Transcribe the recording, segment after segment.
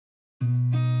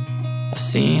I've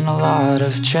seen a lot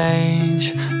of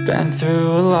change, been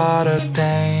through a lot of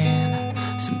pain.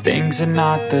 Some things are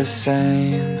not the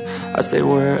same as they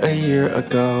were a year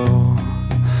ago,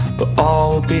 but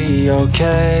all will be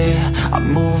okay. I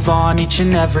move on each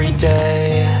and every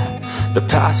day. The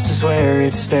past is where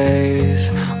it stays,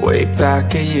 way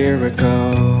back a year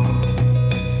ago.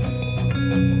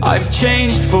 I've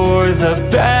changed for the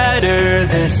better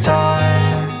this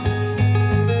time.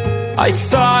 I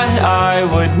thought I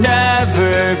would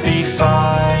never be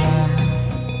fine.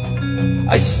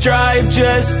 I strive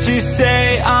just to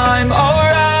say I'm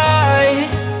alright,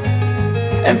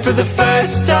 and for the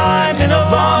first time in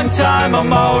a long time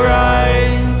I'm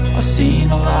alright. I've seen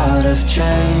a lot of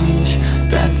change,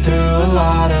 been through a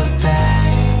lot of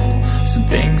pain. Some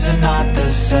things are not the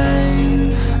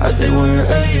same as they were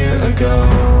a year ago,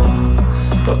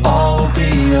 but all will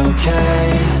be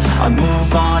okay. I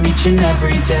move on each and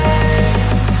every day.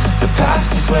 The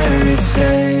past is where it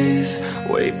stays,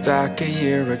 way back a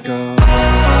year ago.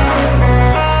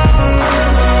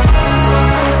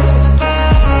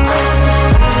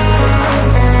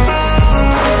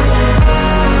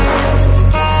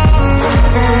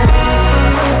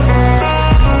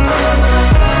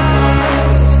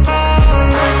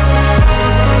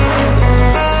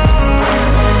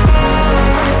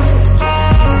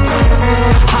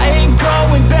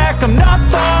 I'm not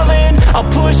falling, I'll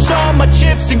push all my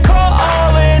chips and call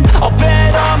all in. I'll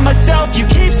bet on myself, you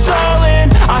keep stalling.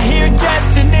 I hear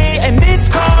destiny and it's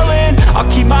calling. I'll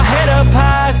keep my head up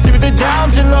high through the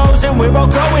downs and lows, and we're all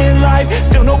going life.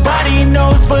 Still nobody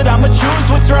knows, but I'ma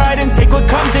choose what's right and take what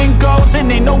comes and goes.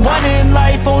 And ain't no one in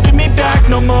life holding me back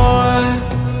no more.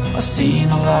 I've seen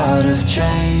a lot of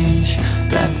change,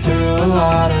 been through a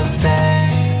lot of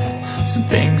pain. Some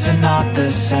things are not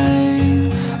the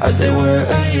same as they were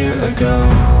a year ago,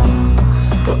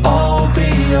 but all will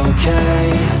be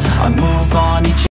okay. I move